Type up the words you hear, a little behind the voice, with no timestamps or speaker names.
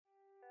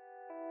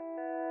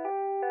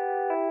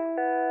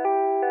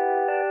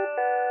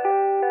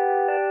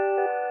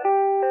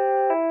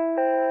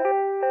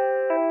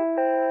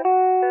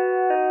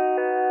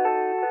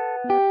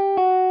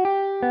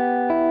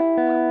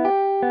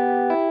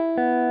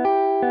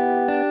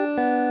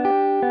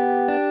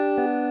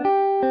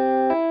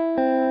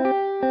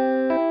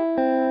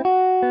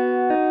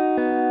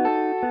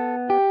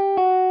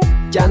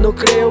Ya no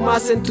creo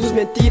más en tus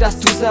mentiras,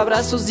 tus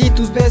abrazos y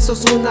tus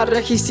besos, una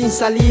regia sin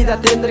salida.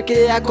 Tendré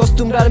que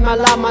acostumbrarme a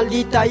la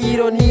maldita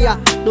ironía.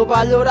 No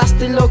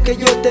valoraste lo que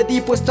yo te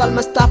di, pues tu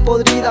alma está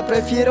podrida.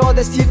 Prefiero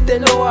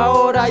decírtelo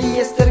ahora y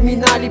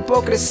exterminar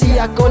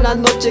hipocresía. Con la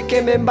noche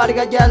que me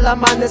embarga y al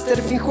amanecer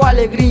finjo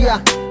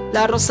alegría.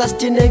 Las rosas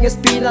tienen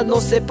espinas,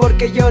 no sé por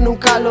qué yo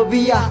nunca lo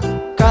vía.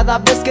 Cada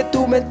vez que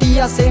tú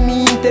mentías en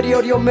mi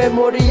interior yo me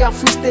moría.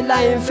 Fuiste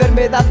la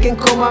enfermedad que en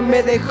coma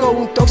me dejó,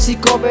 un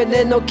tóxico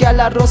veneno que a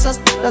las rosas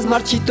las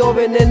marchitó,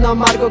 veneno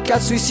amargo que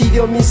al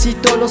suicidio me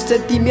incitó. Los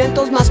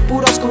sentimientos más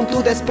puros con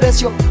tu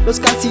desprecio los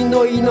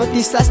calcinó,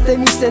 hipnotizaste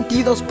mis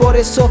sentidos. Por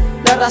eso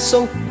la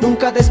razón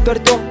nunca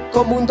despertó,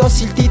 como un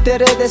dócil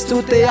títere de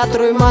tu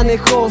teatro y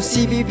manejó.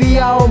 Si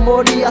vivía o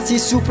moría, si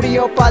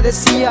sufría o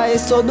padecía,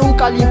 eso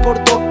nunca le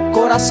importó.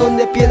 Corazón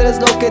de piedra es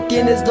lo que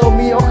tienes, lo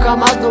mío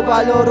jamás lo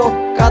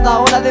valoró. Cada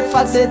hora de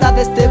falsedad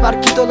este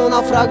barquito lo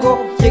naufragó,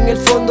 y en el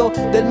fondo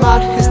del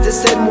mar este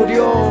ser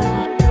murió.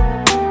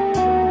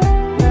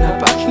 Una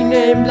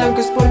página en blanco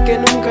es porque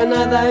nunca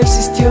nada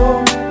existió,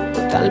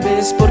 o tal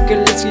vez porque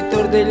el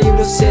escritor del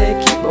libro se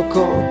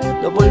equivocó.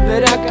 No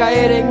volverá a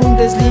caer en un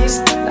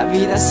desliz, la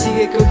vida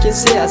sigue con quien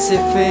se hace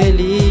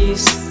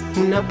feliz.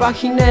 Una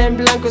página en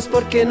blanco es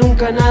porque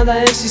nunca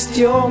nada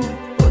existió,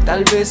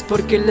 tal vez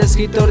porque el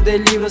escritor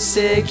del libro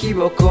se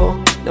equivocó.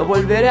 No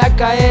volveré a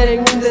caer en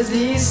un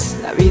desliz,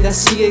 la vida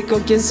sigue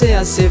con quien se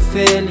hace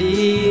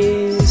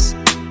feliz,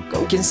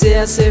 con quien se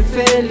hace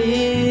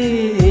feliz.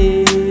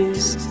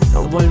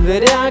 No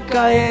volveré a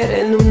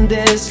caer en un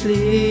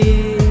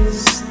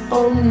desliz,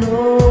 oh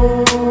no.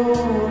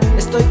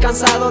 Estoy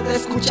cansado de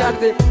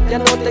escucharte, ya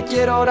no te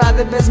quiero, ahora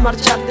debes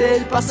marcharte.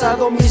 El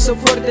pasado me hizo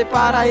fuerte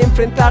para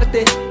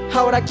enfrentarte.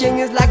 Ahora quién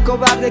es la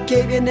cobarde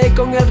que viene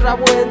con el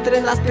rabo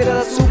entre las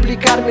piernas a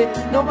suplicarme.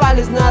 No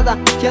vales nada,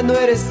 ya no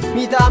eres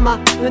mi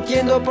dama. No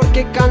entiendo por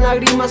qué caen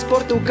lágrimas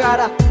por tu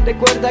cara.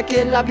 Recuerda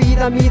que la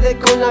vida mide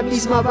con la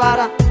misma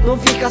vara. No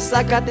fijas,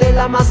 sácate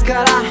la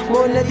máscara,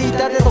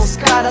 monedita de dos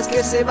caras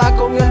que se va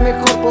con el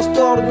mejor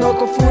postor. No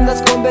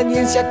confundas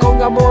conveniencia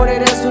con amor,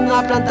 eres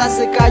una planta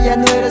seca, ya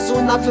no eres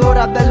una flor.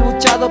 Haber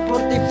luchado por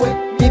ti fue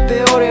mi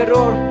peor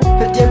error.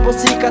 El tiempo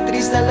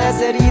cicatriza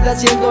las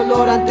heridas y el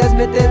dolor. Antes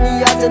me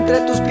tenías entre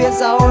tus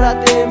pies, ahora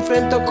te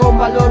enfrento con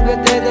valor.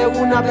 Vete de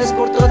una vez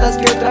por todas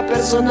que otra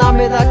persona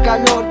me da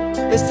calor.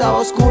 Esa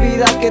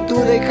oscuridad que tú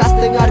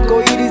dejaste en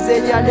arco iris,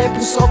 ella le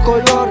puso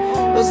color.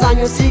 Los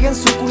años siguen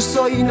su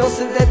curso y no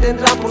se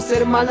detendrán por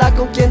ser mala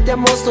con quien te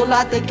amó.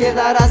 Sola te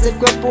quedarás, el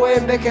cuerpo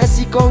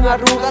envejece y con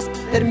arrugas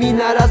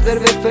terminarás.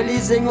 Verme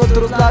feliz en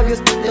otros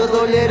labios te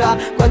dolerá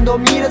cuando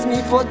mires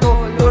mi foto.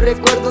 Los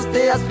recuerdos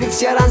te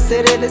asfixiarán,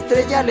 seré la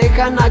estrella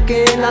lejana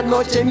que en la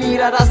noche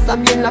mirarás.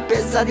 También la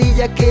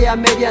pesadilla que a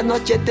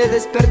medianoche te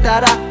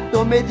despertará.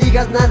 No me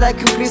digas nada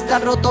que un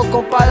cristal roto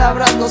con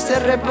palabras no se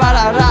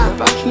reparará. La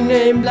página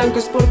en blanco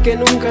es porque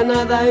nunca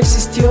nada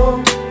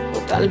existió, o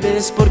tal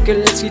vez porque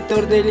el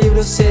escritor del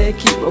libro se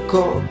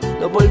equivocó.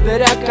 No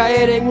volveré a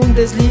caer en un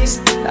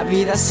desliz, la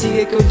vida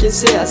sigue con quien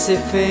se hace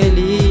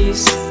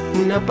feliz.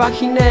 Una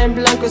página en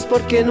blanco es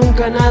porque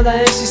nunca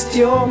nada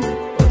existió,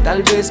 o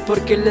tal vez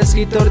porque el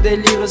escritor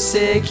del libro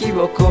se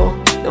equivocó.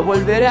 No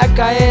volveré a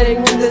caer en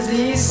un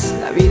desliz,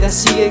 la vida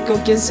sigue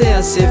con quien se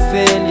hace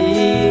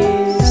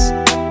feliz,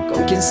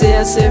 con quien se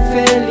hace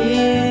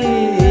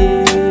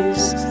feliz.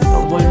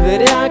 No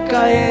volveré a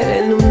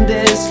caer en un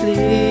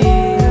desliz.